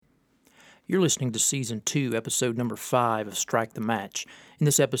You're listening to Season 2, Episode number 5 of Strike the Match. In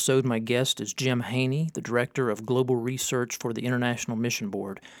this episode, my guest is Jim Haney, the Director of Global Research for the International Mission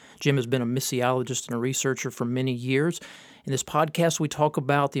Board. Jim has been a missiologist and a researcher for many years. In this podcast, we talk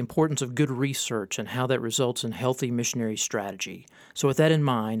about the importance of good research and how that results in healthy missionary strategy. So with that in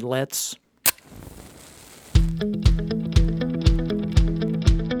mind, let's...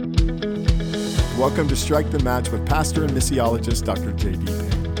 Welcome to Strike the Match with pastor and missiologist Dr. J.D.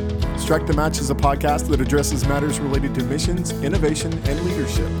 Payne. Strike the Match is a podcast that addresses matters related to missions, innovation, and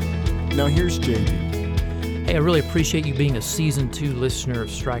leadership. Now here's J.D. Hey, I really appreciate you being a Season 2 listener of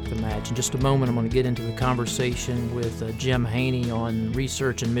Strike the Match. In just a moment, I'm going to get into the conversation with Jim Haney on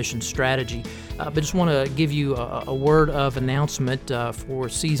research and mission strategy. But just want to give you a word of announcement for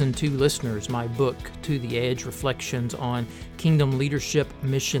Season 2 listeners. My book, To the Edge, Reflections on Kingdom Leadership,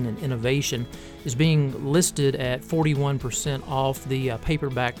 Mission, and Innovation, is being listed at 41% off the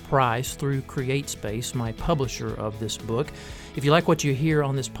paperback price through CreateSpace, my publisher of this book. If you like what you hear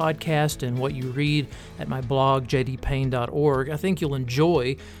on this podcast and what you read at my blog, jdpayne.org, I think you'll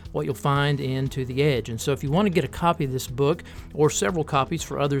enjoy what you'll find in To the Edge. And so if you want to get a copy of this book or several copies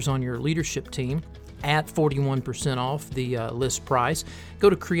for others on your leadership team at 41% off the list price, go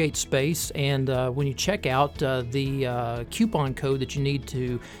to CreateSpace, and when you check out, the coupon code that you need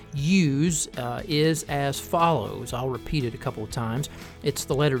to use is as follows. I'll repeat it a couple of times. It's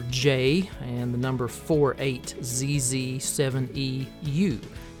the letter J and the number 48ZZ7EU.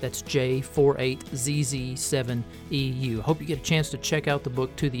 That's J48ZZ7EU. Hope you get a chance to check out the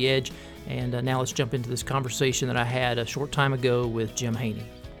book To the Edge. And now let's jump into this conversation that I had a short time ago with Jim Haney.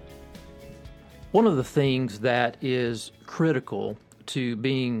 One of the things that is critical to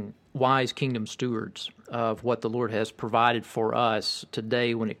being wise kingdom stewards of what the Lord has provided for us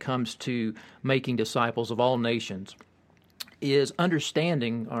today when it comes to making disciples of all nations is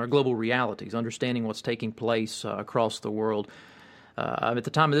understanding our global realities, understanding what's taking place across the world. At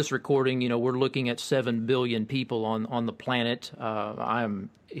the time of this recording, we're looking at 7 billion people on the planet. I'm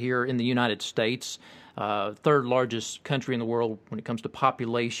here in the United States, third largest country in the world when it comes to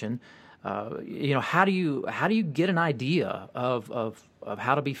population. How do you get an idea of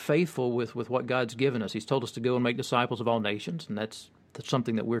how to be faithful with what God's given us? He's told us to go and make disciples of all nations, and that's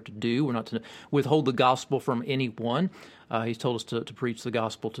something that we're to do. We're not to withhold the gospel from anyone. He's told us to preach the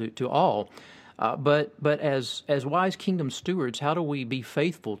gospel to all. But as wise kingdom stewards, how do we be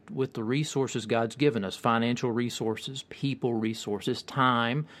faithful with the resources God's given us? Financial resources, people resources,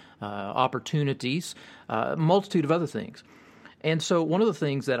 time, opportunities, a multitude of other things. And so one of the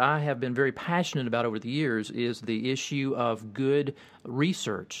things that I have been very passionate about over the years is the issue of good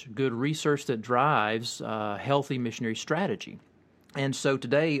research that drives healthy missionary strategy. And so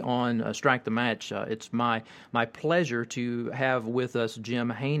today on Strike the Match, it's my pleasure to have with us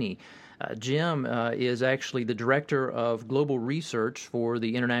Jim Haney. Jim is actually the Director of Global Research for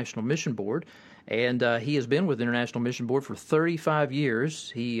the International Mission Board, and he has been with the International Mission Board for 35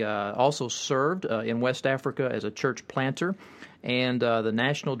 years. He also served in West Africa as a church planter and the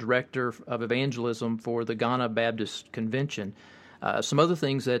National Director of Evangelism for the Ghana Baptist Convention. Some other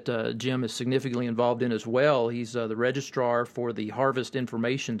things that Jim is significantly involved in as well. He's the Registrar for the Harvest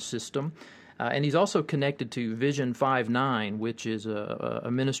Information System, and he's also connected to Vision 5-9, which is a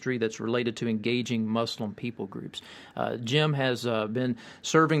ministry that's related to engaging Muslim people groups. Jim has been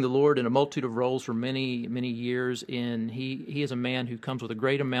serving the Lord in a multitude of roles for many, many years, and he is a man who comes with a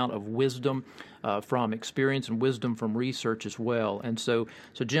great amount of wisdom from experience and wisdom from research as well. And so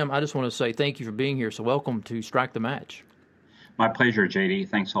Jim, I just want to say thank you for being here. So welcome to Strike the Match. My pleasure, JD.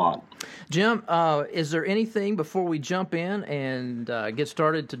 Thanks a lot. Jim, is there anything before we jump in and get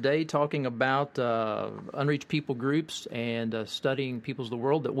started today talking about unreached people groups and studying peoples of the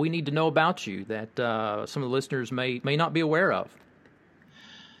world that we need to know about you that some of the listeners may not be aware of?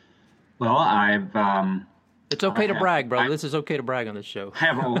 Well, It's okay to brag, brother. This is okay to brag on this show.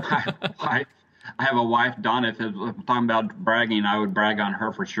 I have a wife, Donna. If we're talking about bragging, I would brag on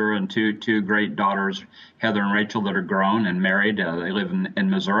her for sure, and two great daughters, Heather and Rachel, that are grown and married. They live in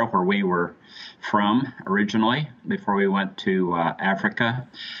Missouri, where we were from originally before we went to Africa.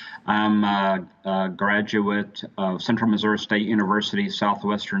 I'm a graduate of Central Missouri State University,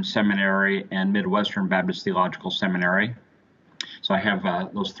 Southwestern Seminary, and Midwestern Baptist Theological Seminary. So I have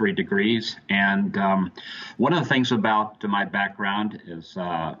those 3 degrees. And one of the things about my background is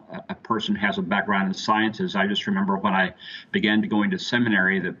a person who has a background in sciences. I just remember when I began going to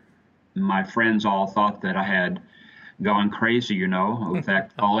seminary that my friends all thought that I had gone crazy, with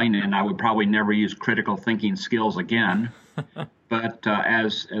that calling, and I would probably never use critical thinking skills again. But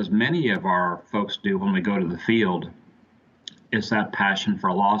as many of our folks do when we go to the field, it's that passion for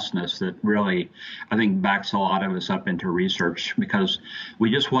lostness that really, I think, backs a lot of us up into research, because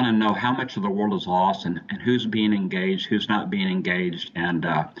we just want to know how much of the world is lost and who's being engaged, who's not being engaged, and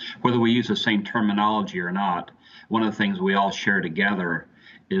whether we use the same terminology or not. One of the things we all share together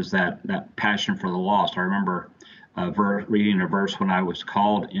is that passion for the lost. I remember reading a verse when I was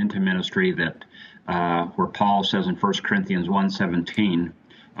called into ministry that where Paul says in 1 Corinthians 1:17,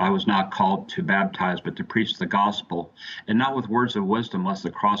 I was not called to baptize, but to preach the gospel, and not with words of wisdom, lest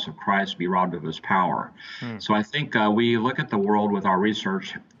the cross of Christ be robbed of his power. So I think we look at the world with our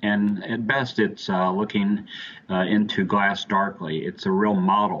research, and at best it's looking into glass darkly. It's a real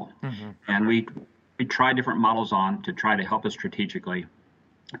model. And we try different models on to try to help us strategically.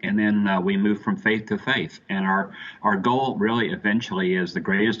 And then we move from faith to faith. And our goal really eventually is the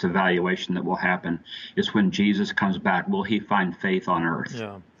greatest evaluation that will happen is when Jesus comes back. Will he find faith on earth?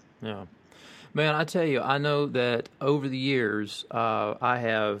 Yeah. Man, I tell you, I know that over the years I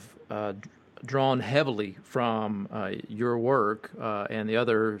have drawn heavily from your work and the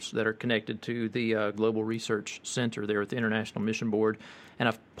others that are connected to the Global Research Center there at the International Mission Board. And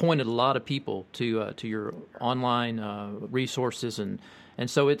I've pointed a lot of people to your online resources, and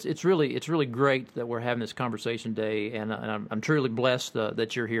so it's really great that we're having this conversation today, and I'm truly blessed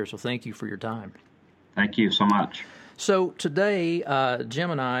that you're here. So thank you for your time. Thank you so much. So today, Jim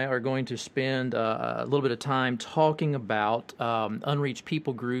and I are going to spend a little bit of time talking about unreached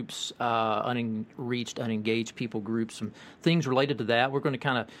people groups, unreached, unengaged people groups, some things related to that. We're going to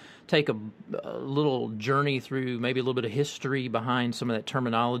kind of take a little journey through maybe a little bit of history behind some of that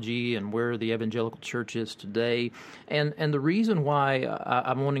terminology and where the evangelical church is today. And the reason why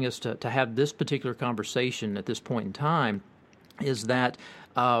I'm wanting us to have this particular conversation at this point in time is that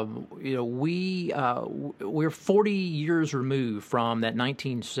we're 40 years removed from that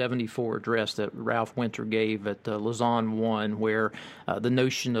 1974 address that Ralph Winter gave at Lausanne I, where the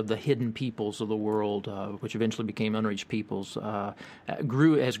notion of the hidden peoples of the world, which eventually became unreached peoples,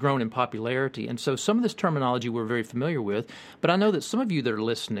 has grown in popularity. And so some of this terminology we're very familiar with, but I know that some of you that are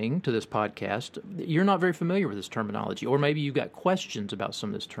listening to this podcast, you're not very familiar with this terminology, or maybe you've got questions about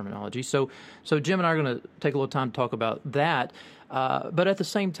some of this terminology. So Jim and I are going to take a little time to talk about that. But at the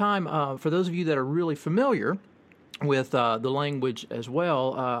same time, for those of you that are really familiar with the language as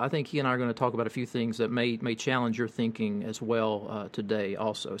well, I think he and I are going to talk about a few things that may challenge your thinking as well today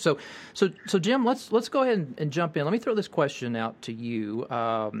also. So Jim, let's go ahead and jump in. Let me throw this question out to you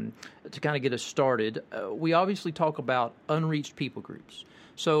to kind of get us started. We obviously talk about unreached people groups.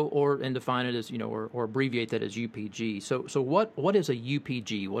 And define it as, or abbreviate that as UPG. So what is a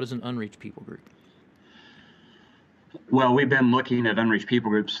UPG? What is an unreached people group? Well, we've been looking at unreached people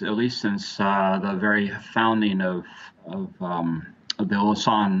groups at least since the very founding of the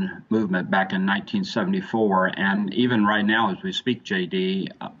Lausanne movement back in 1974. And even right now, as we speak,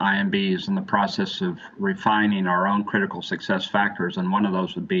 JD, IMB is in the process of refining our own critical success factors. And one of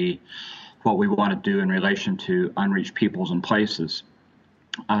those would be what we want to do in relation to unreached peoples and places.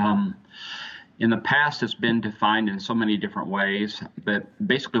 In the past, it's been defined in so many different ways, but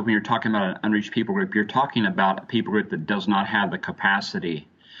basically when you're talking about an unreached people group, you're talking about a people group that does not have the capacity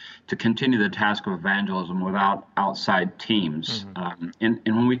to continue the task of evangelism without outside teams. And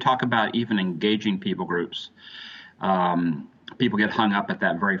when we talk about even engaging people groups, people get hung up at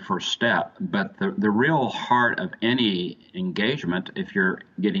that very first step. But the real heart of any engagement, if you're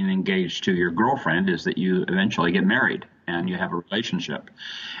getting engaged to your girlfriend, is that you eventually get married and you have a relationship.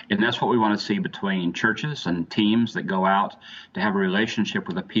 And that's what we want to see between churches and teams that go out to have a relationship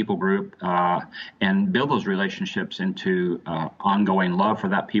with a people group and build those relationships into ongoing love for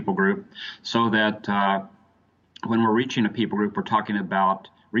that people group, so that when we're reaching a people group, we're talking about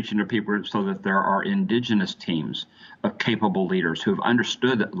reaching a people group so that there are indigenous teams of capable leaders who have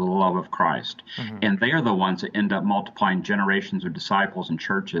understood the love of Christ. And they are the ones that end up multiplying generations of disciples and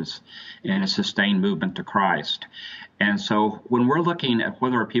churches in a sustained movement to Christ. And so when we're looking at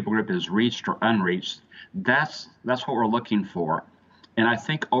whether a people group is reached or unreached, that's what we're looking for. And I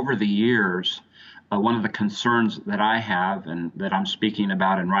think over the years, one of the concerns that I have and that I'm speaking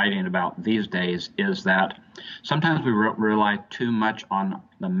about and writing about these days is that sometimes we rely too much on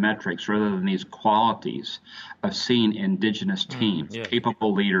the metrics rather than these qualities of seeing indigenous teams,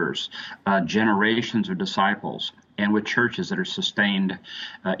 capable leaders, generations of disciples, and with churches that are sustained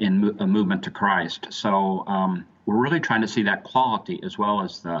in a movement to Christ. So we're really trying to see that quality as well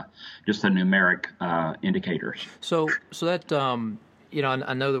as just the numeric indicators. So that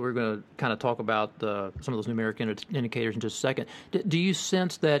I know that we're going to kind of talk about some of those numeric indicators in just a second. Do you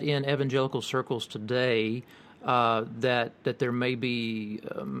sense that in evangelical circles today, that there may be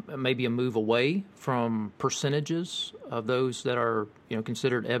maybe a move away from percentages of those that are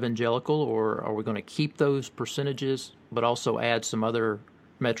considered evangelical, or are we going to keep those percentages but also add some other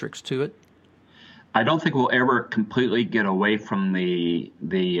metrics to it? I don't think we'll ever completely get away from the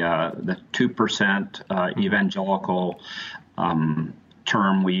 2% evangelical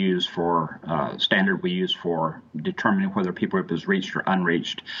term we use for standard we use for determining whether a people group is reached or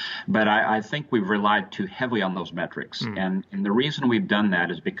unreached. But I think we've relied too heavily on those metrics. And the reason we've done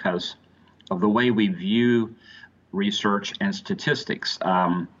that is because of the way we view research and statistics.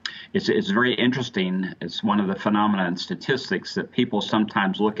 It's very interesting. It's one of the phenomena in statistics that people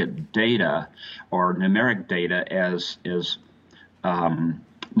sometimes look at data or numeric data as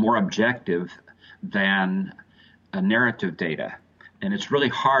more objective than narrative data. And it's really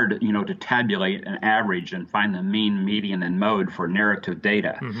hard, to tabulate an average and find the mean, median, and mode for narrative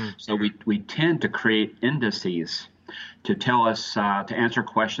data. So we tend to create indices to tell us to answer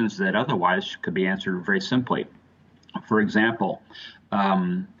questions that otherwise could be answered very simply. For example,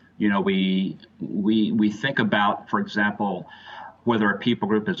 we think about, for example, whether a people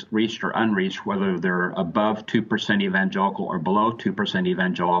group is reached or unreached, whether they're above 2% evangelical or below 2%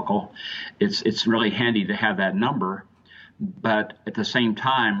 evangelical. It's really handy to have that number. But at the same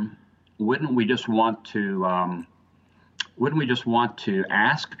time, wouldn't we just want to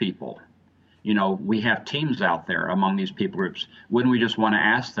ask people? We have teams out there among these people groups. Wouldn't we just want to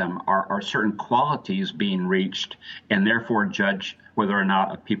ask them, are certain qualities being reached, and therefore judge whether or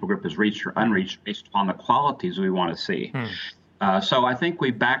not a people group is reached or unreached based upon the qualities we want to see? So I think we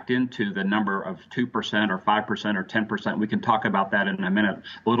backed into the number of 2% or 5% or 10%. We can talk about that in a minute,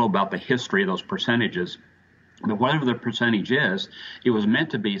 a little about the history of those percentages. But whatever the percentage is, it was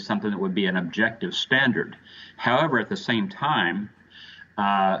meant to be something that would be an objective standard. However, at the same time,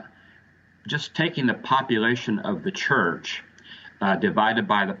 just taking the population of the church divided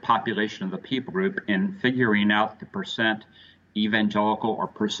by the population of the people group and figuring out the percent evangelical or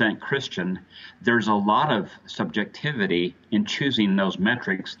percent Christian, there's a lot of subjectivity in choosing those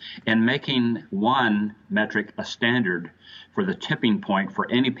metrics and making one metric a standard for the tipping point for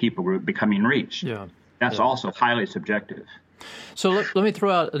any people group becoming reached. That's also highly subjective. So let me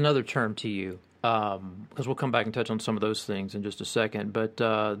throw out another term to you, because we'll come back and touch on some of those things in just a second. But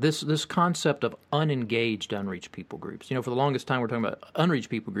this concept of unengaged, unreached people groups. For the longest time we're talking about unreached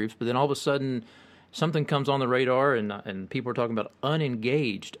people groups, but then all of a sudden something comes on the radar and people are talking about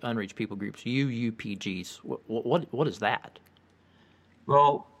unengaged, unreached people groups, UUPGs. What is that?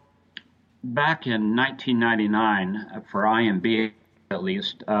 Well, back in 1999, for IMB at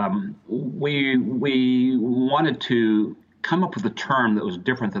least, we wanted to come up with a term that was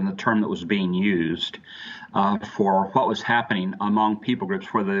different than the term that was being used for what was happening among people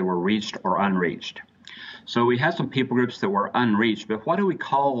groups, whether they were reached or unreached. So we had some people groups that were unreached, but what do we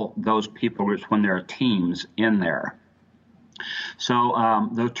call those people groups when there are teams in there? So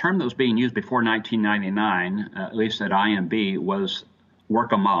the term that was being used before 1999, at least at IMB, was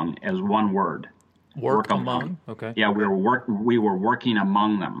work among as one word. Work among? Okay. Yeah, we were working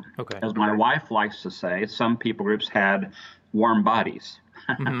among them. Okay. As my wife likes to say, some people groups had warm bodies.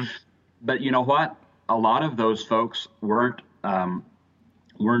 But you know what? A lot of those folks weren't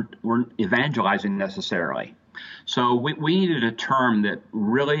evangelizing necessarily. So we needed a term that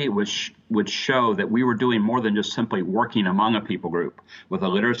really would show that we were doing more than just simply working among a people group with a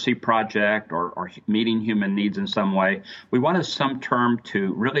literacy project or meeting human needs in some way. We wanted some term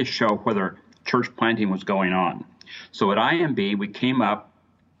to really show whether church planting was going on. So at IMB, we came up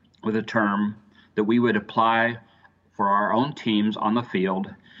with a term that we would apply for our own teams on the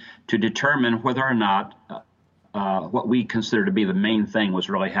field to determine whether or not what we consider to be the main thing was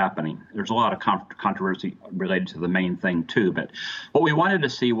really happening. There's a lot of controversy related to the main thing too, but what we wanted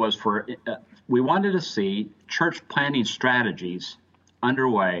to see was we wanted to see church planting strategies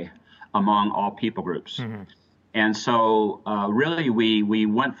underway among all people groups. And so really we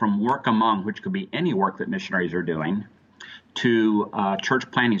went from work among, which could be any work that missionaries are doing, to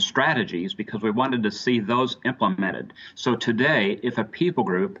church planting strategies, because we wanted to see those implemented. So today, if a people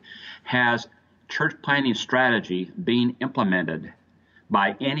group has church planting strategy being implemented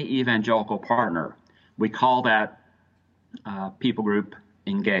by any evangelical partner, we call that people group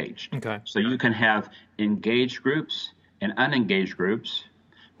engaged. Okay. So you can have engaged groups and unengaged groups,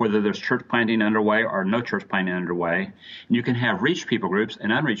 whether there's church planting underway or no church planting underway. And you can have reached people groups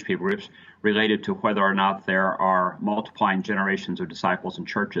and unreached people groups related to whether or not there are multiplying generations of disciples and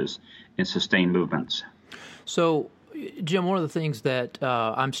churches in sustained movements. So, Jim, one of the things that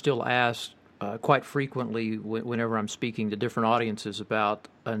I'm still asked quite frequently whenever I'm speaking to different audiences about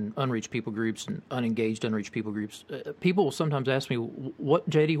unreached people groups and unengaged unreached people groups. People will sometimes ask me, "What,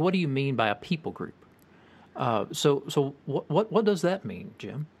 JD? What do you mean by a people group?" So what does that mean,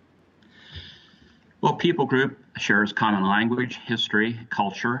 Jim? Well, people group shares common language, history,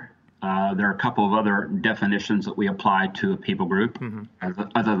 culture. There are a couple of other definitions that we apply to a people group.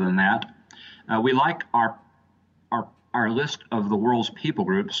 Other than that, we like our list of the world's people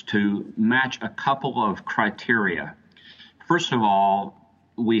groups to match a couple of criteria. First of all,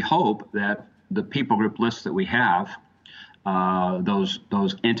 we hope that the people group list that we have,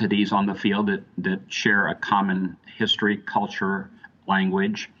 those entities on the field that share a common history, culture,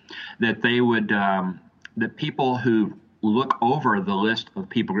 language, that they would that people who look over the list of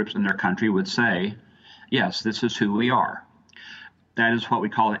people groups in their country would say, yes, this is who we are. That is what we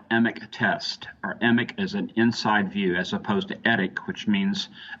call an EMIC test, or EMIC is an inside view as opposed to EDIC, which means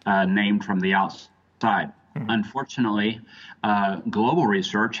named from the outside. Unfortunately, global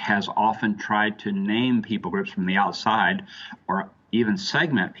research has often tried to name people groups from the outside or even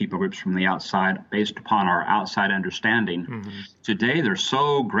segment people groups from the outside based upon our outside understanding. Today, there's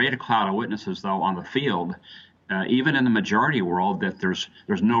so great a cloud of witnesses, though, on the field, even in the majority world, that there's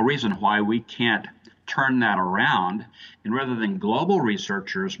no reason why we can't turn that around, and rather than global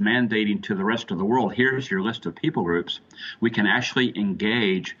researchers mandating to the rest of the world, here's your list of people groups, we can actually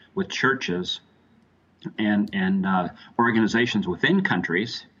engage with churches and organizations within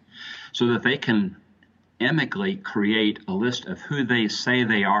countries so that they can amicably create a list of who they say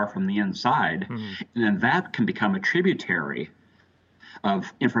they are from the inside, and then that can become a tributary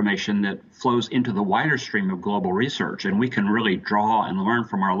of information that flows into the wider stream of global research, and we can really draw and learn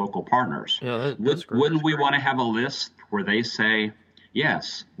from our local partners. Yeah, that's great. Wouldn't we want to have a list where they say,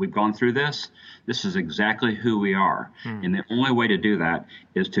 yes, we've gone through this, this is exactly who we are, and the only way to do that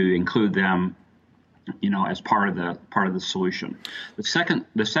is to include them, as part of the solution. The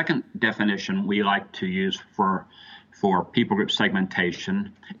second definition we like to use for people group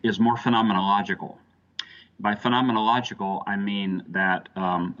segmentation is more phenomenological. By phenomenological, I mean that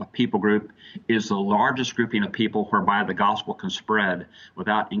a people group is the largest grouping of people whereby the gospel can spread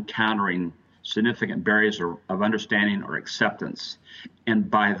without encountering significant barriers of understanding or acceptance. And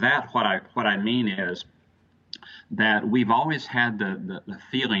by that, what I mean is that we've always had the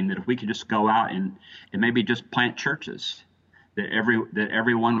feeling that if we could just go out and maybe just plant churches, that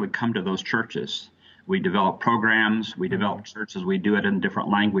everyone would come to those churches. We develop programs, we develop churches, we do it in different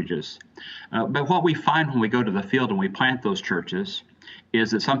languages. But what we find when we go to the field and we plant those churches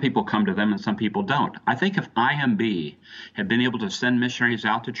is that some people come to them and some people don't. I think if IMB had been able to send missionaries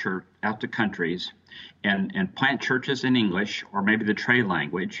out to countries and plant churches in English or maybe the trade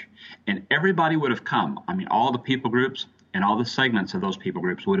language, and everybody would have come. I mean, all the people groups and all the segments of those people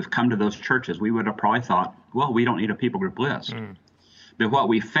groups would have come to those churches. We would have probably thought, well, we don't need a people group list. But what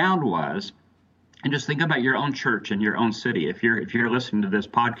we found was, and just think about your own church and your own city. If you're listening to this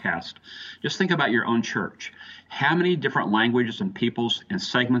podcast, just think about your own church. How many different languages and peoples and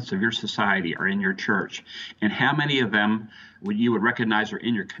segments of your society are in your church? And how many of them you would recognize are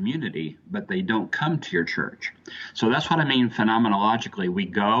in your community, but they don't come to your church? So that's what I mean phenomenologically. We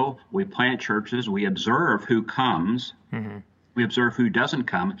go, we plant churches, we observe who comes. We observe who doesn't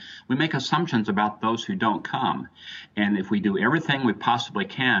come. We make assumptions about those who don't come. And if we do everything we possibly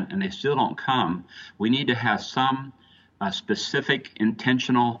can and they still don't come, we need to have some specific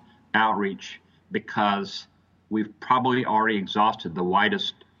intentional outreach, because we've probably already exhausted the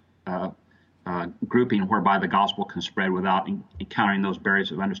widest grouping whereby the gospel can spread without encountering those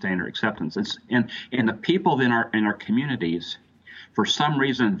barriers of understanding or acceptance. And the people in our communities, for some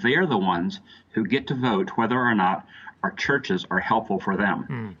reason, they're the ones who get to vote whether or not our churches are helpful for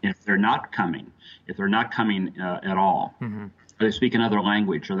them. If they're not coming at all, or they speak another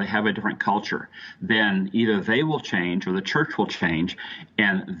language, or they have a different culture, then either they will change or the church will change,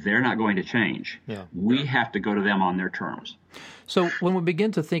 and they're not going to change. We have to go to them on their terms. So when we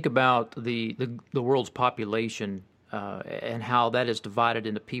begin to think about the world's population and how that is divided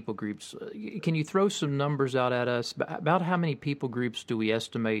into people groups, can you throw some numbers out at us about how many people groups do we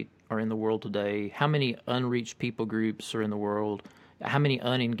estimate are in the world today? How many unreached people groups are in the world? How many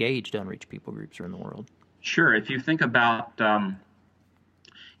unengaged unreached people groups are in the world? Sure. If you think about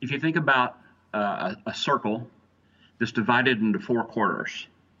a circle that's divided into four quarters,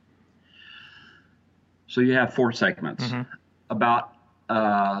 so you have four segments. About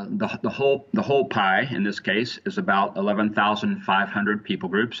the whole pie in this case is about 11,500 people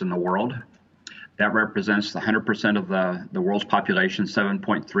groups in the world. That represents 100% of the world's population,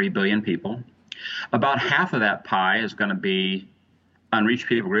 7.3 billion people. About half of that pie is going to be unreached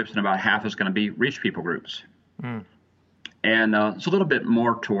people groups, and about half is going to be reached people groups. Mm. And it's a little bit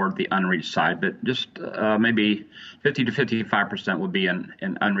more toward the unreached side, but just maybe 50 to 55% would be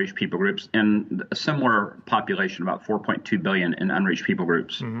in unreached people groups, and a similar population, about 4.2 billion in unreached people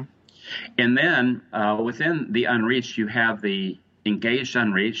groups. Mm-hmm. And then within the unreached, you have the engaged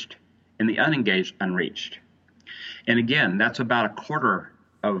unreached and the unengaged unreached. And again, that's about a quarter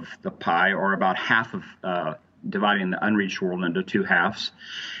of the pie, or about half of dividing the unreached world into two halves.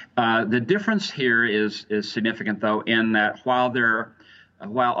 The difference here is significant, though, in that while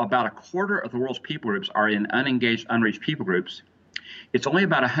about a quarter of the world's people groups are in unengaged, unreached people groups, it's only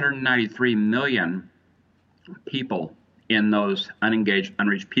about 193 million people in those unengaged,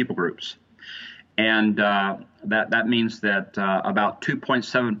 unreached people groups. And that means that about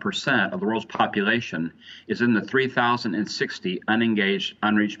 2.7% of the world's population is in the 3,060 unengaged,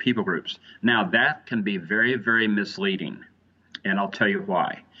 unreached people groups. Now, that can be very, very misleading, and I'll tell you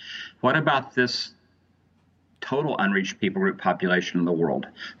why. What about this total unreached people group population in the world?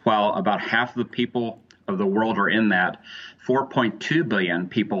 While about half of the people of the world are in that, 4.2 billion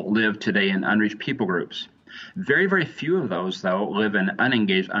people live today in unreached people groups. Very, very few of those, though, live in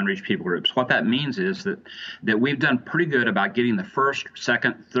unengaged, unreached people groups. What that means is that we've done pretty good about getting the first,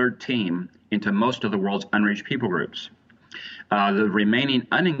 second, third team into most of the world's unreached people groups. The remaining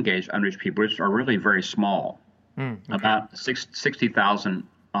unengaged, unreached people groups are really very small, about 60,000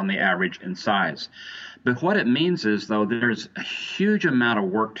 on the average in size. But what it means is, though, there's a huge amount of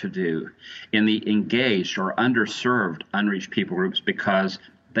work to do in the engaged or underserved unreached people groups, because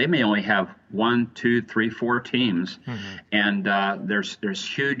they may only have 1, 2, 3, 4 teams, and there's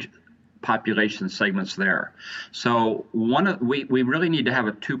huge population segments there. So we really need to have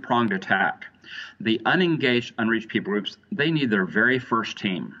a two-pronged attack. The unengaged, unreached people groups, they need their very first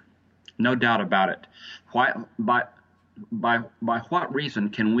team, no doubt about it. Why? By what reason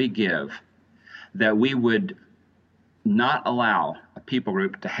can we give that we would not allow a people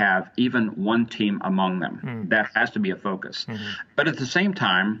group to have even one team among them? That has to be a focus. But at the same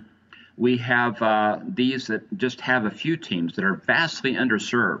time, we have these that just have a few teams that are vastly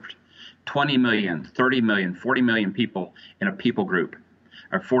underserved. 20 million, 30 million, 40 million people in a people group,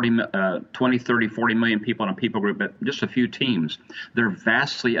 or 20, 30, 40 million people in a people group, but just a few teams. They're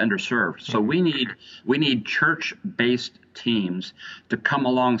vastly underserved. So we need church-based teams to come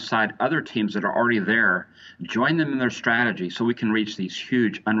alongside other teams that are already there, join them in their strategy, so we can reach these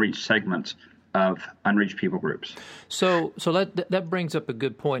huge unreached segments of unreached people groups. So that brings up a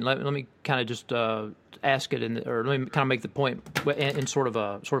good point. Let me kind of just ask it, or let me kind of make the point in sort of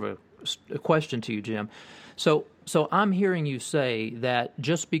a question to you, Jim. So I'm hearing you say that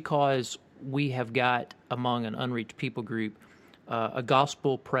just because we have got among an unreached people group a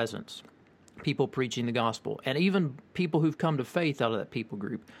gospel presence, people preaching the gospel, and even people who've come to faith out of that people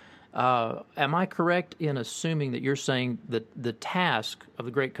group, am I correct in assuming that you're saying that the task of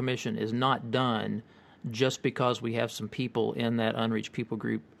the Great Commission is not done just because we have some people in that unreached people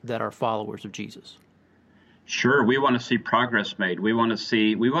group that are followers of Jesus? Sure, we want to see progress made. We want to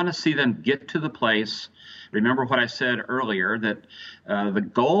see them get to the place. Remember what I said earlier, that the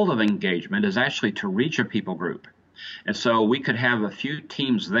goal of engagement is actually to reach a people group. And so we could have a few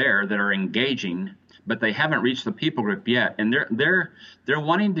teams there that are engaging, but they haven't reached the people group yet. And they're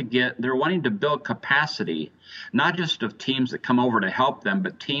wanting to build capacity, not just of teams that come over to help them,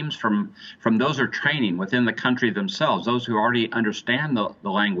 but teams from those who are training within the country themselves, those who already understand the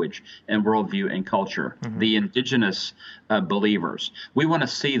language and worldview and culture, the indigenous believers. We want to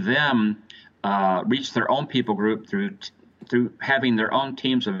see them reach their own people group through having their own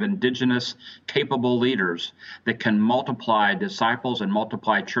teams of indigenous, capable leaders that can multiply disciples and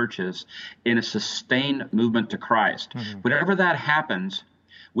multiply churches in a sustained movement to Christ. Whenever that happens,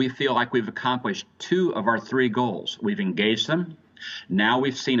 we feel like we've accomplished two of our three goals. We've engaged them. Now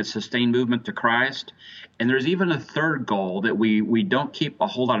we've seen a sustained movement to Christ. And there's even a third goal that we don't keep a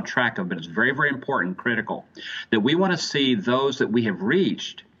whole lot of track of, but it's very, very important, critical, that we want to see those that we have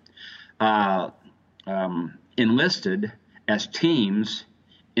reached enlisted as teams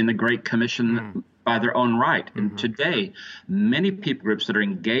in the Great Commission by their own right. And today, many people groups that are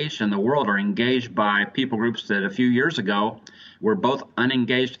engaged in the world are engaged by people groups that a few years ago were both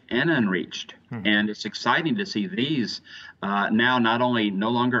unengaged and unreached. And it's exciting to see these now not only no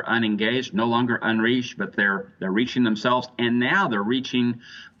longer unengaged, no longer unreached, but they're reaching themselves, and now they're reaching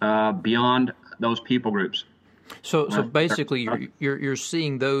beyond those people groups. So basically, you're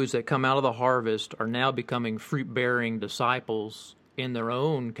seeing those that come out of the harvest are now becoming fruit-bearing disciples in their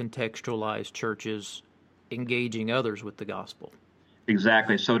own contextualized churches, engaging others with the gospel.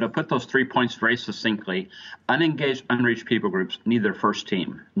 Exactly. So to put those 3 points very succinctly, unengaged, unreached people groups need their first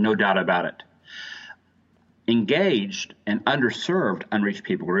team, no doubt about it. Engaged and underserved unreached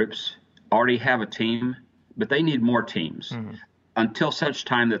people groups already have a team, but they need more teams until such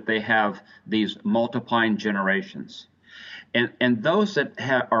time that they have these multiplying generations. And those that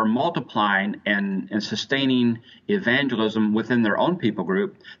are multiplying and sustaining evangelism within their own people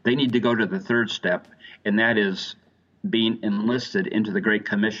group, they need to go to the third step, and that is being enlisted into the Great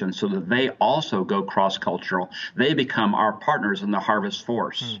Commission so that they also go cross-cultural. They become our partners in the harvest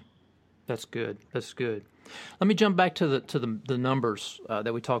force. That's good. That's good. Let me jump back to the numbers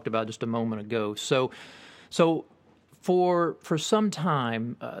that we talked about just a moment ago. So for some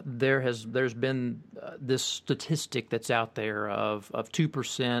time there's been this statistic that's out there of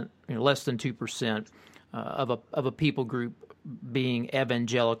 2%, less than 2% of a people group being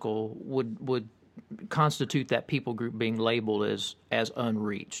evangelical would constitute that people group being labeled as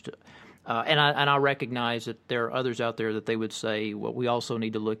unreached. And I recognize that there are others out there that they would say, well, we also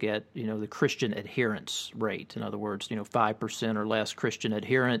need to look at, the Christian adherence rate. In other words, 5% or less Christian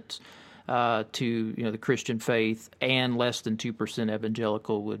adherence to, the Christian faith, and less than 2%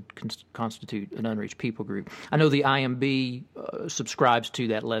 evangelical would constitute an unreached people group. I know the IMB subscribes to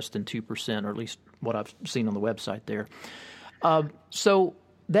that less than 2%, or at least what I've seen on the website there. So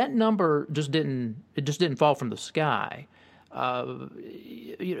that number just didn't fall from the sky.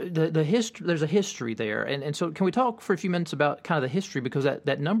 The history, there's a history there, and so can we talk for a few minutes about kind of the history, because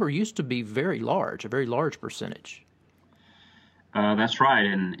that number used to be very large, a very large percentage. That's right,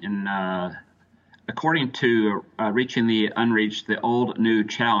 and according to Reaching the Unreached, the Old New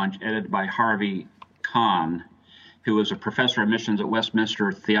Challenge, edited by Harvey Kahn, who was a professor of missions at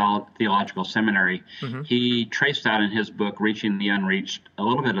Westminster Theological Seminary, he traced out in his book, Reaching the Unreached, a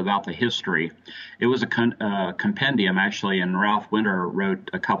little bit about the history. It was a compendium, actually, and Ralph Winter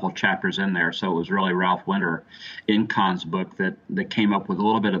wrote a couple of chapters in there, so it was really Ralph Winter in Kahn's book that came up with a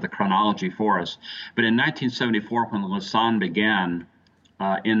little bit of the chronology for us. But in 1974, when Lausanne began,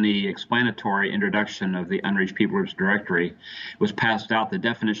 in the explanatory introduction of the Unreached People Groups Directory, was passed out. The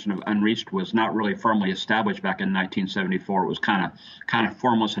definition of unreached was not really firmly established back in 1974. It was kind of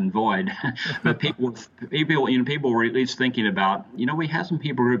formless and void. But people were at least thinking about, we have some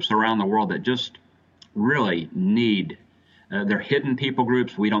people groups around the world that just really need. They're hidden people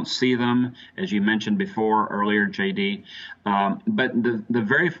groups. We don't see them, as you mentioned before earlier, JD. But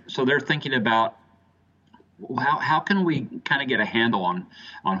so they're thinking about, how can we kind of get a handle on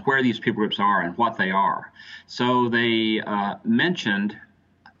where these people groups are and what they are? So they mentioned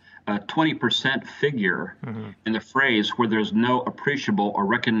a 20% figure in the phrase where there's no appreciable or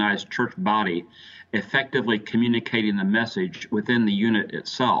recognized church body effectively communicating the message within the unit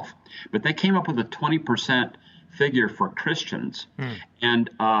itself. But they came up with a 20% figure for Christians. And,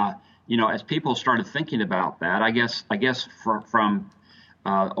 as people started thinking about that, I guess from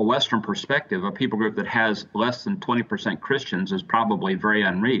a Western perspective, a people group that has less than 20% Christians is probably very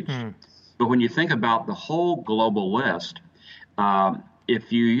unreached. But when you think about the whole global list,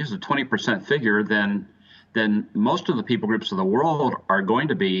 if you use a 20% figure, then most of the people groups of the world are going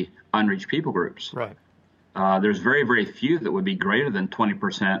to be unreached people groups. Right. There's very, very few that would be greater than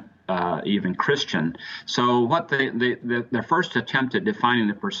 20% even Christian. So what their first attempt at defining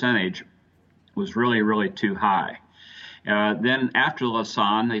the percentage was really, really too high. Then after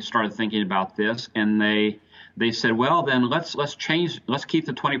Lausanne, they started thinking about this, and they said, well, then let's keep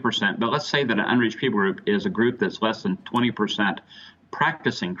the 20%, but let's say that an unreached people group is a group that's less than 20%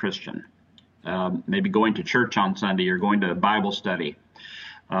 practicing Christian, maybe going to church on Sunday or going to Bible study.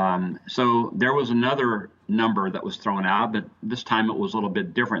 So there was another number that was thrown out, but this time it was a little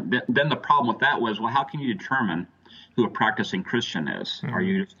bit different. Then the problem with that was, well, how can you determine who a practicing Christian is? Are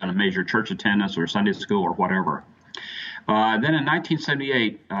you just going to measure church attendance or Sunday school or whatever? Then in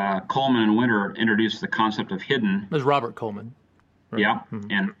 1978, Coleman and Winter introduced the concept of hidden. It was Robert Coleman. Right? Yeah,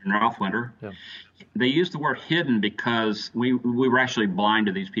 and Ralph Winter. Yeah. They used the word hidden because we were actually blind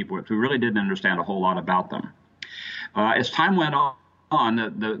to these people. We really didn't understand a whole lot about them. As time went on,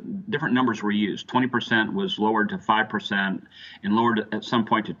 the different numbers were used. 20% was lowered to 5% and lowered at some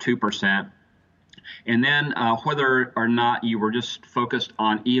point to 2%. And then whether or not you were just focused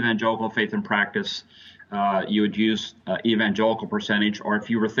on evangelical faith and practice, you would use evangelical percentage, or if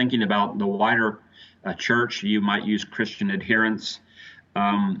you were thinking about the wider church, you might use Christian adherence.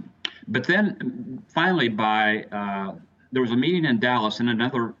 But then finally by there was a meeting in Dallas and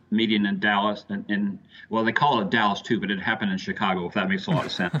another meeting in Dallas, and well, they call it Dallas too, but it happened in Chicago, if that makes a lot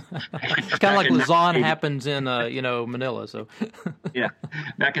of sense. It's kind of like Lausanne happens in Manila. So yeah,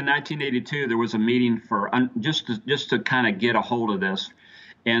 back in 1982, there was a meeting for just to kind of get a hold of this,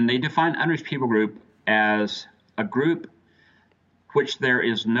 and they defined unreached people group as a group which there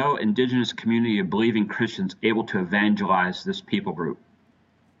is no indigenous community of believing Christians able to evangelize this people group.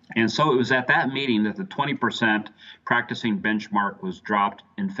 And so it was at that meeting that the 20% practicing benchmark was dropped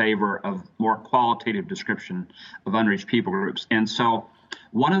in favor of more qualitative description of unreached people groups. And so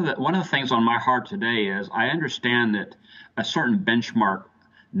one of the things on my heart today is I understand that a certain benchmark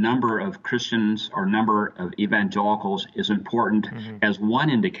number of Christians or number of evangelicals is important as one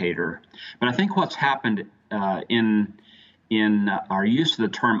indicator. But I think what's happened in our use of the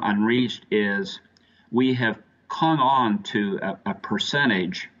term unreached is we have clung on to a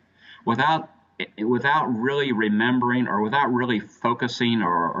percentage without really remembering or without really focusing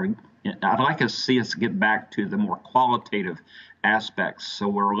or I'd like to see us get back to the more qualitative aspects. So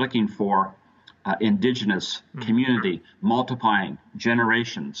we're looking for indigenous community, multiplying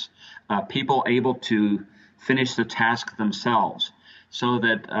generations, people able to finish the task themselves so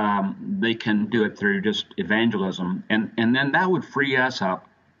that they can do it through just evangelism. And then that would free us up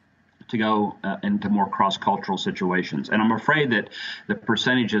to go into more cross-cultural situations. And I'm afraid that the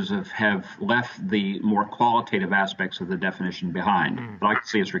percentages have left the more qualitative aspects of the definition behind. But I'd like to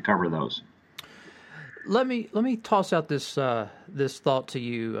see us recover those. Let me toss out this thought to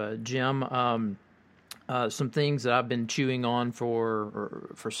you, Jim. Some things that I've been chewing on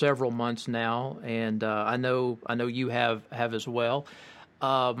for several months now, and I know you have as well.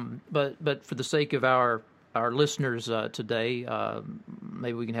 But for the sake of our listeners today,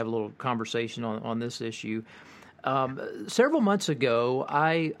 maybe we can have a little conversation on this issue. Several months ago,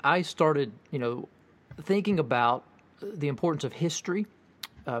 I started thinking about the importance of history,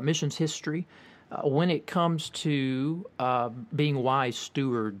 missions history, when it comes to being wise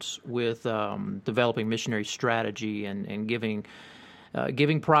stewards with developing missionary strategy and giving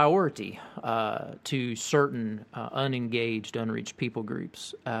priority to certain unengaged, unreached people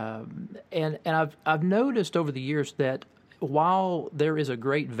groups. And I've noticed over the years that while there is a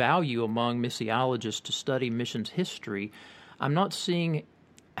great value among missiologists to study missions history, I'm not seeing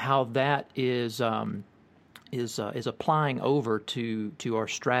how that is applying over to our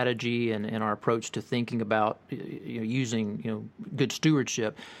strategy and our approach to thinking about using good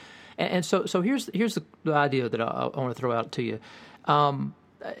stewardship. And so here's the idea that I want to throw out to you.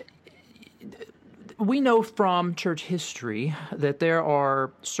 We know from church history that there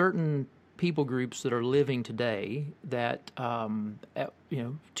are certain people groups that are living today that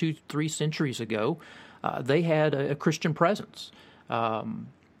 2-3 centuries ago they had a Christian presence.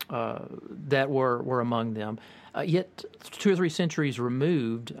 That were among them. Yet 2 or 3 centuries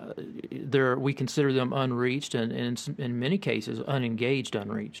removed, we consider them unreached and in many cases unengaged,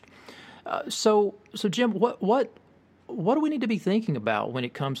 unreached. So Jim, what do we need to be thinking about when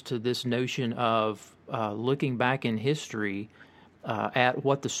it comes to this notion of looking back in history at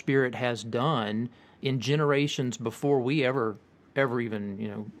what the Spirit has done in generations before we ever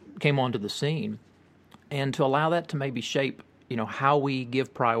even came onto the scene, and to allow that to maybe shape how we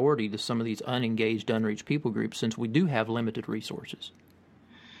give priority to some of these unengaged, unreached people groups, since we do have limited resources?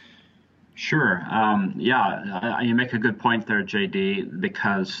 Sure. You make a good point there, JD,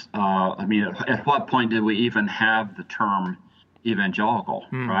 because, at what point did we even have the term evangelical,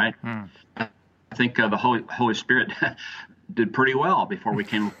 right? I think the Holy Spirit did pretty well before we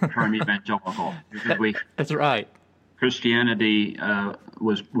came with the term evangelical. That's right. Christianity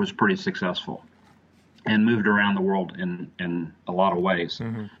was pretty successful and moved around the world in a lot of ways.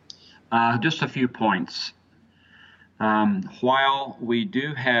 Just a few points. While we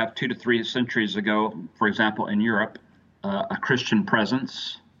do have 2 to 3 centuries ago, for example, in Europe, a Christian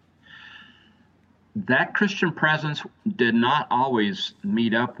presence, that Christian presence did not always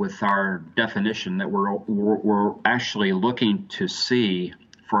meet up with our definition that we're actually looking to see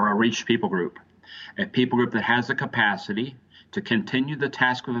for a reached people group, a people group that has the capacity to continue the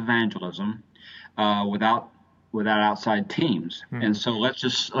task of evangelism without outside teams. And so let's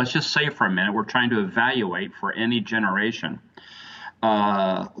just say for a minute we're trying to evaluate for any generation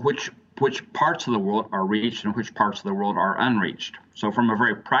which parts of the world are reached and which parts of the world are unreached. So from a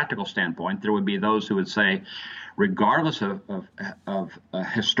very practical standpoint, there would be those who would say, regardless of a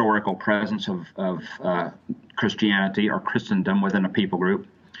historical presence of Christianity or Christendom within a people group,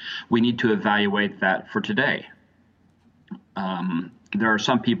 we need to evaluate that for today. There are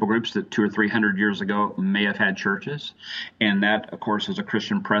some people groups that 200 or 300 years ago may have had churches, and that, of course, is a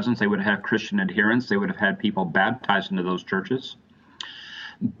Christian presence. They would have Christian adherents. They would have had people baptized into those churches.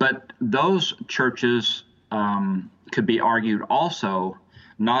 But those churches could be argued also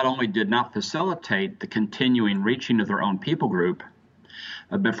not only did not facilitate the continuing reaching of their own people group,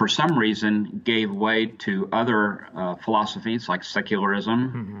 but for some reason gave way to other philosophies like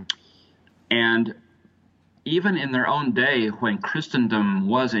secularism. And even in their own day, when Christendom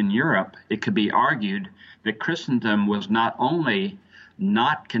was in Europe, it could be argued that Christendom was not only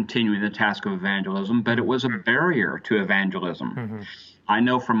not continuing the task of evangelism, but it was a barrier to evangelism. I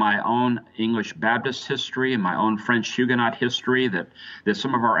know from my own English Baptist history and my own French Huguenot history that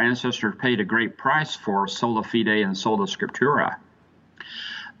some of our ancestors paid a great price for sola fide and sola scriptura.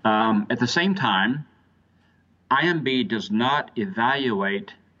 At the same time, IMB does not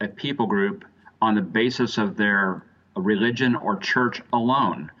evaluate a people group on the basis of their religion or church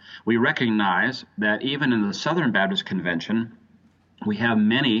alone. We recognize that even in the Southern Baptist Convention, we have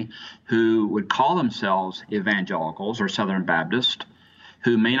many who would call themselves evangelicals or Southern Baptist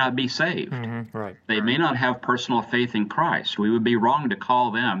who may not be saved. Right. They may not have personal faith in Christ. We would be wrong to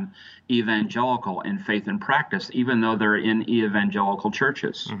call them evangelical in faith and practice, even though they're in evangelical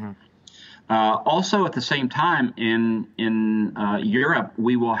churches. Also, at the same time, in Europe,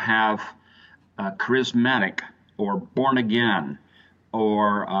 we will have charismatic or born again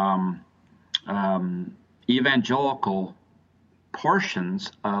or evangelical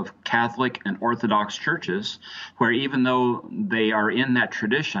portions of Catholic and Orthodox churches where even though they are in that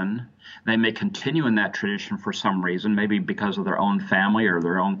tradition, they may continue in that tradition for some reason, maybe because of their own family or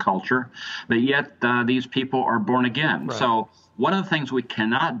their own culture, but yet these people are born again. Right. So one of the things we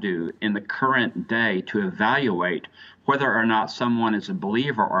cannot do in the current day to evaluate whether or not someone is a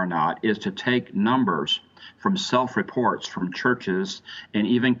believer or not is to take numbers from self-reports from churches and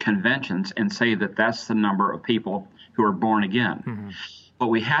even conventions and say that that's the number of people who are born again. What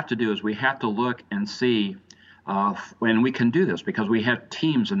we have to do is we have to look and see, and we can do this because we have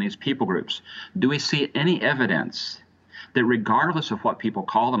teams in these people groups. Do we see any evidence that regardless of what people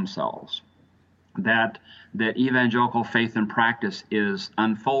call themselves, that evangelical faith and practice is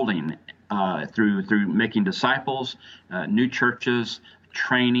unfolding through making disciples, new churches,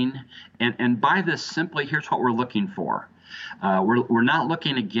 training, and by this simply, here's what we're looking for. We're not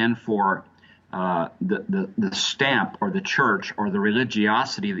looking again for the stamp or the church or the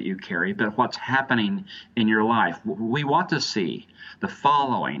religiosity that you carry, but what's happening in your life. We want to see the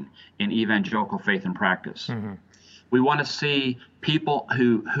following in evangelical faith and practice. We want to see people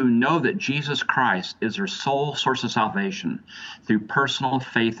who know that Jesus Christ is their sole source of salvation through personal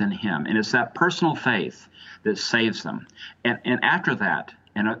faith in him. And it's that personal faith that saves them. And after that,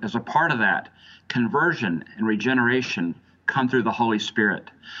 and as a part of that, conversion and regeneration come through the Holy Spirit.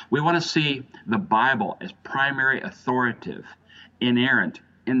 We want to see the Bible as primary authoritative, inerrant,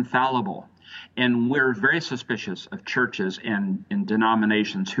 infallible. And we're very suspicious of churches and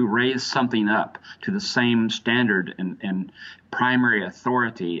denominations who raise something up to the same standard and primary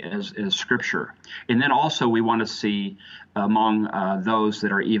authority as Scripture. And then also we want to see among those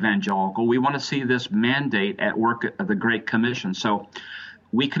that are evangelical, we want to see this mandate at work of the Great Commission. So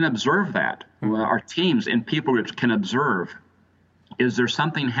we can observe that. Our teams and people groups can observe, is there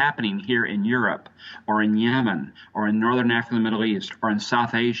something happening here in Europe or in Yemen or in Northern Africa and the Middle East or in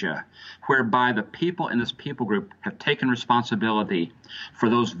South Asia, whereby the people in this people group have taken responsibility for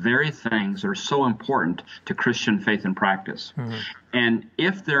those very things that are so important to Christian faith and practice? And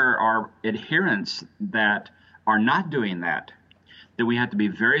if there are adherents that are not doing that, then we have to be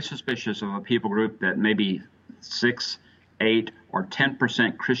very suspicious of a people group that may be 6, 8, or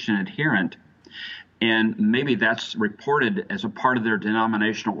 10% Christian adherent, and maybe that's reported as a part of their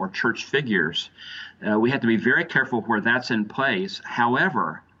denominational or church figures. We have to be very careful where that's in place.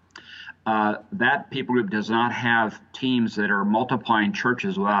 However, that people group does not have teams that are multiplying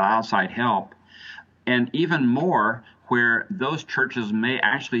churches without outside help, and even more, where those churches may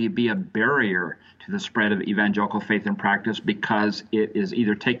actually be a barrier to the spread of evangelical faith and practice because it is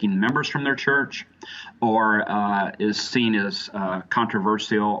either taking members from their church or is seen as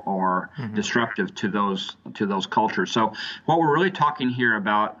controversial or disruptive to those cultures. So what we're really talking here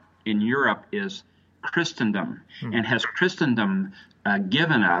about in Europe is Christendom. And has Christendom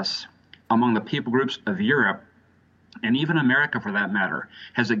given us, among the people groups of Europe, and even America for that matter,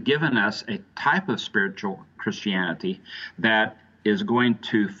 has it given us a type of spiritual Christianity that is going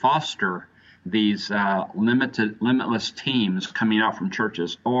to foster these limitless teams coming out from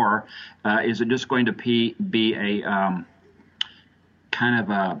churches? Or is it just going to be a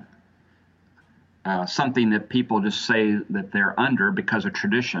kind of something that people just say that they're under because of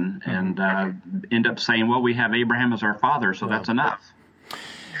tradition, and end up saying, well, we have Abraham as our father, so that's enough.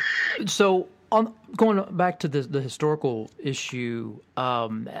 So going back to the historical issue,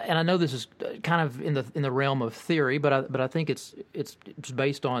 and I know this is kind of in the realm of theory, but I think it's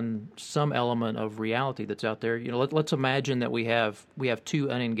based on some element of reality that's out there. Let's imagine that we have two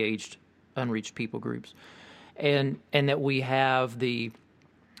unengaged, unreached people groups, and that we have the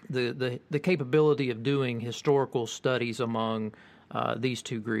capability of doing historical studies among these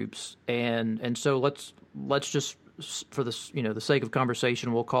two groups, and so let's just, for the sake of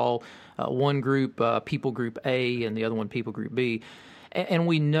conversation, we'll call one group People Group A and the other one People Group B. And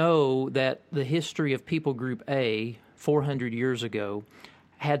we know that the history of People Group A 400 years ago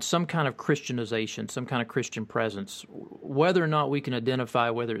had some kind of Christianization, some kind of Christian presence. Whether or not we can identify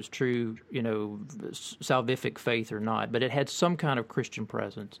whether it's true, salvific faith or not, but it had some kind of Christian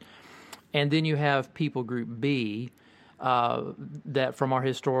presence. And then you have People Group B that, from our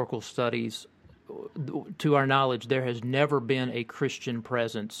historical studies, to our knowledge, there has never been a Christian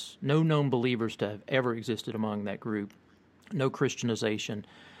presence, no known believers to have ever existed among that group, no Christianization.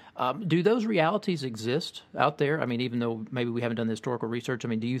 Do those realities exist out there? I mean, even though maybe we haven't done the historical research, I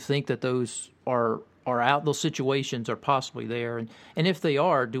mean, do you think that those are out, those situations are possibly there? And if they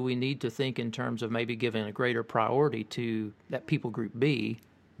are, do we need to think in terms of maybe giving a greater priority to that People Group B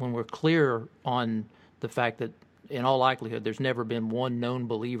when we're clear on the fact that, in all likelihood, there's never been one known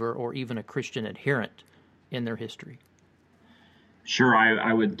believer or even a Christian adherent in their history? Sure,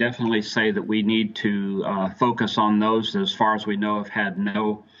 I would definitely say that we need to focus on those that, as far as we know, have had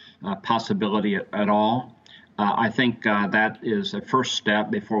no possibility at all. I think that is a first step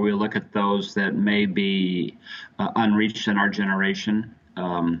before we look at those that may be unreached in our generation.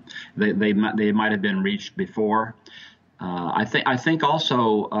 They might have been reached before. I think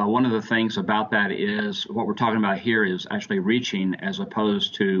also one of the things about that is what we're talking about here is actually reaching as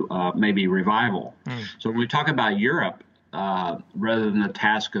opposed to maybe revival. So when we talk about Europe, rather than the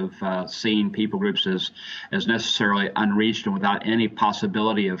task of seeing people groups as necessarily unreached and without any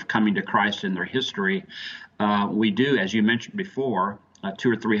possibility of coming to Christ in their history, we do, as you mentioned before,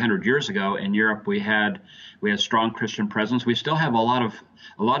 200 or 300 years ago in Europe, we had strong Christian presence. We still have a lot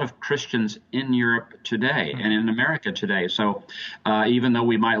of Christians in Europe today and in America today. So even though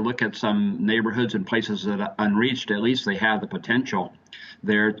we might look at some neighborhoods and places that are unreached, at least they have the potential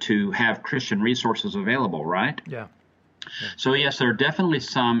there to have Christian resources available, right? Yeah. So yes, there are definitely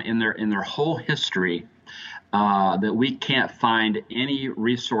some in their whole history that we can't find any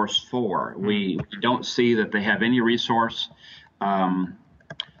resource for. We don't see that they have any resource.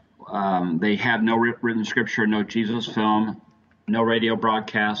 They have no written scripture, no Jesus film, no radio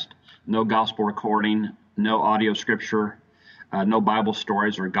broadcast, no gospel recording, no audio scripture, no Bible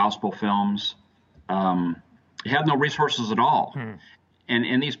stories or gospel films. They have no resources at all. And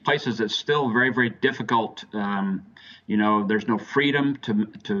in these places, it's still very, very difficult. There's no freedom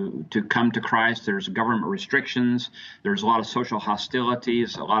to come to Christ. There's government restrictions. There's a lot of social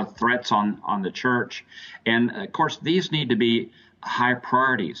hostilities, a lot of threats on the church. And, of course, these need to be high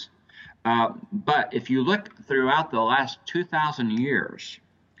priorities. But if you look throughout the last 2,000 years,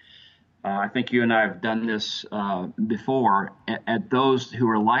 I think you and I have done this before, at those who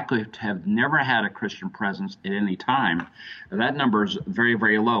are likely to have never had a Christian presence at any time, that number is very,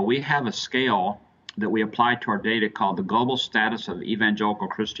 very low. We have a scale that we apply to our data called the Global Status of Evangelical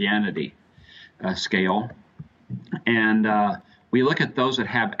Christianity scale. And we look at those that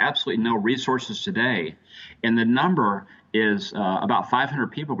have absolutely no resources today, and the number is about 500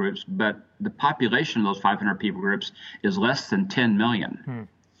 people groups, but the population of those 500 people groups is less than 10 million.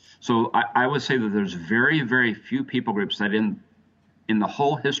 So I would say that there's very, very few people groups that in the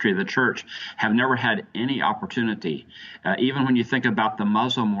whole history of the church have never had any opportunity. Even when you think about the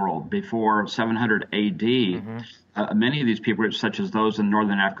Muslim world before 700 A.D., many of these people groups, such as those in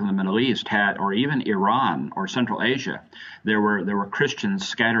northern Africa and the Middle East, had, or even Iran or Central Asia, there were Christians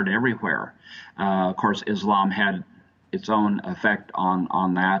scattered everywhere. Of course, Islam had its own effect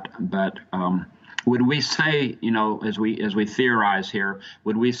on that, but would we say, as we theorize here,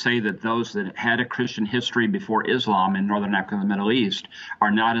 would we say that those that had a Christian history before Islam in northern Africa and the Middle East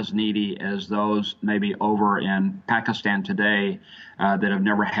are not as needy as those maybe over in Pakistan today that have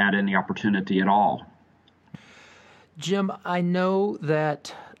never had any opportunity at all? Jim, I know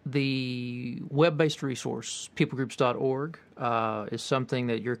that the web-based resource, peoplegroups.org, is something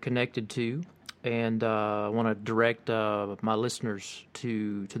that you're connected to. And I want to direct my listeners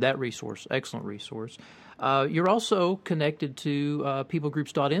to that resource, excellent resource. You're also connected to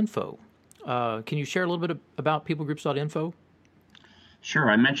peoplegroups.info. Can you share a little bit about peoplegroups.info?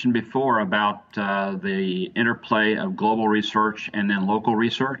 Sure. I mentioned before about the interplay of global research and then local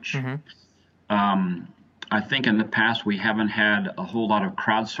research. I think in the past we haven't had a whole lot of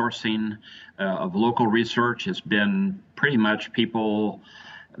crowdsourcing of local research. It's been pretty much people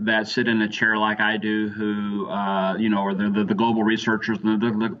that sit in a chair like I do who, are the global researchers, they're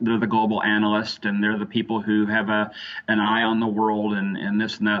the global analysts, and they're the people who have an eye on the world and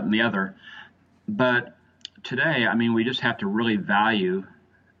this and that and the other. But today, we just have to really value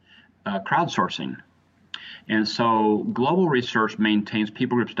crowdsourcing. And so global research maintains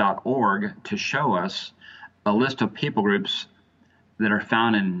peoplegroups.org to show us a list of people groups that are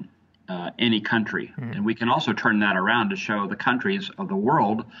found in any country. And we can also turn that around to show the countries of the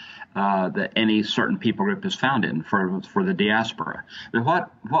world that any certain people group is found in for the diaspora.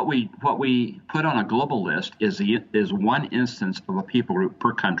 But what we put on a global list is one instance of a people group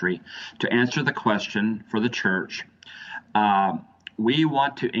per country to answer the question for the church. We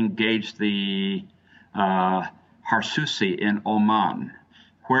want to engage the Harsusi in Oman.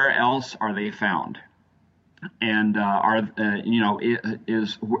 Where else are they found? And so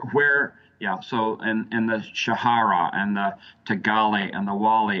the Shahara and the Tagali and the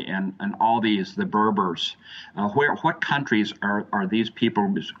Wali and all these, the Berbers, what countries are these people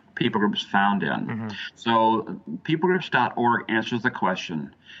groups found in? So peoplegroups.org answers the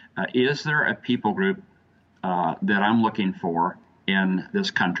question, is there a people group that I'm looking for in this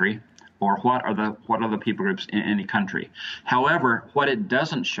country? Or what are the people groups in any country? However, what it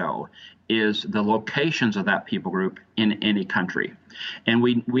doesn't show is the locations of that people group in any country. And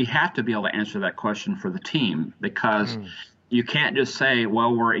we have to be able to answer that question for the team, because you can't just say,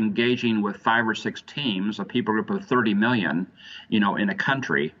 well, we're engaging with 5 or 6 teams, a people group of 30 million, in a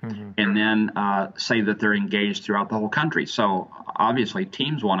country, and then say that they're engaged throughout the whole country. So obviously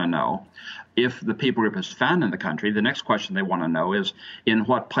teams want to know if the people group is found in the country. The next question they want to know is in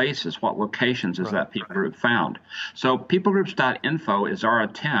what places, what locations is that people group found? So peoplegroups.info is our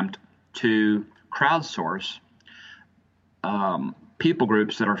attempt to crowdsource people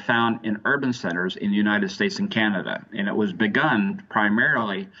groups that are found in urban centers in the United States and Canada. And it was begun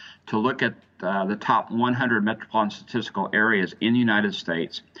primarily to look at the top 100 metropolitan statistical areas in the United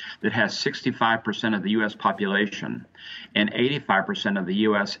States that has 65% of the U.S. population and 85% of the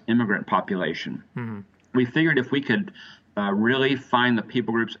U.S. immigrant population. We figured if we could really find the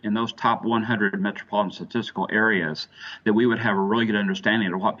people groups in those top 100 metropolitan statistical areas, that we would have a really good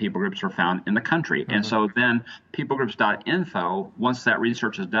understanding of what people groups are found in the country. And so then peoplegroups.info, once that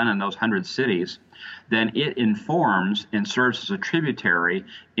research is done in those 100 cities, then it informs and serves as a tributary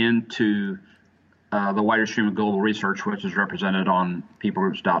into the wider stream of global research, which is represented on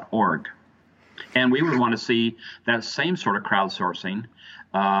peoplegroups.org. And we would want to see that same sort of crowdsourcing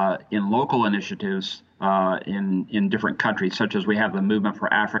in local initiatives in different countries, such as we have the Movement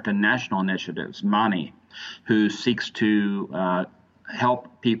for Africa National Initiatives, MANI, who seeks to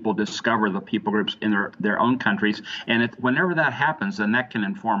help people discover the people groups in their own countries. And whenever that happens, then that can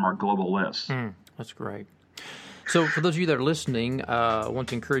inform our global list. That's great. So for those of you that are listening, I want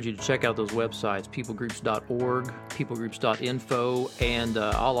to encourage you to check out those websites, peoplegroups.org, peoplegroups.info, and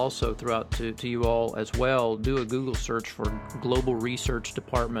I'll also throw out to you all as well, do a Google search for Global Research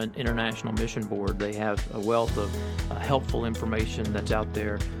Department International Mission Board. They have a wealth of helpful information that's out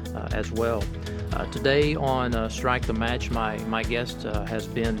there as well. Today on Strike the Match, my guest has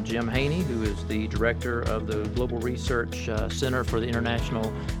been Jim Haney, who is the director of the Global Research Center for the International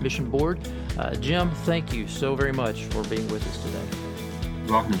Mission Board. Jim, thank you so very much for being with us today.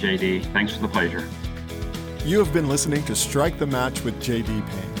 You're welcome, JD. Thanks for the pleasure. You have been listening to Strike the Match with JD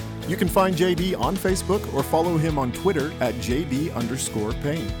Payne. You can find JD on Facebook or follow him on Twitter at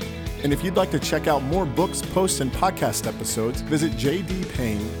JD_Payne. And if you'd like to check out more books, posts, and podcast episodes, visit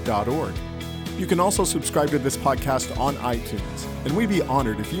jdpayne.org. You can also subscribe to this podcast on iTunes, and we'd be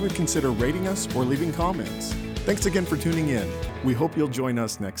honored if you would consider rating us or leaving comments. Thanks again for tuning in. We hope you'll join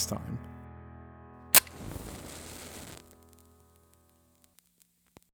us next time.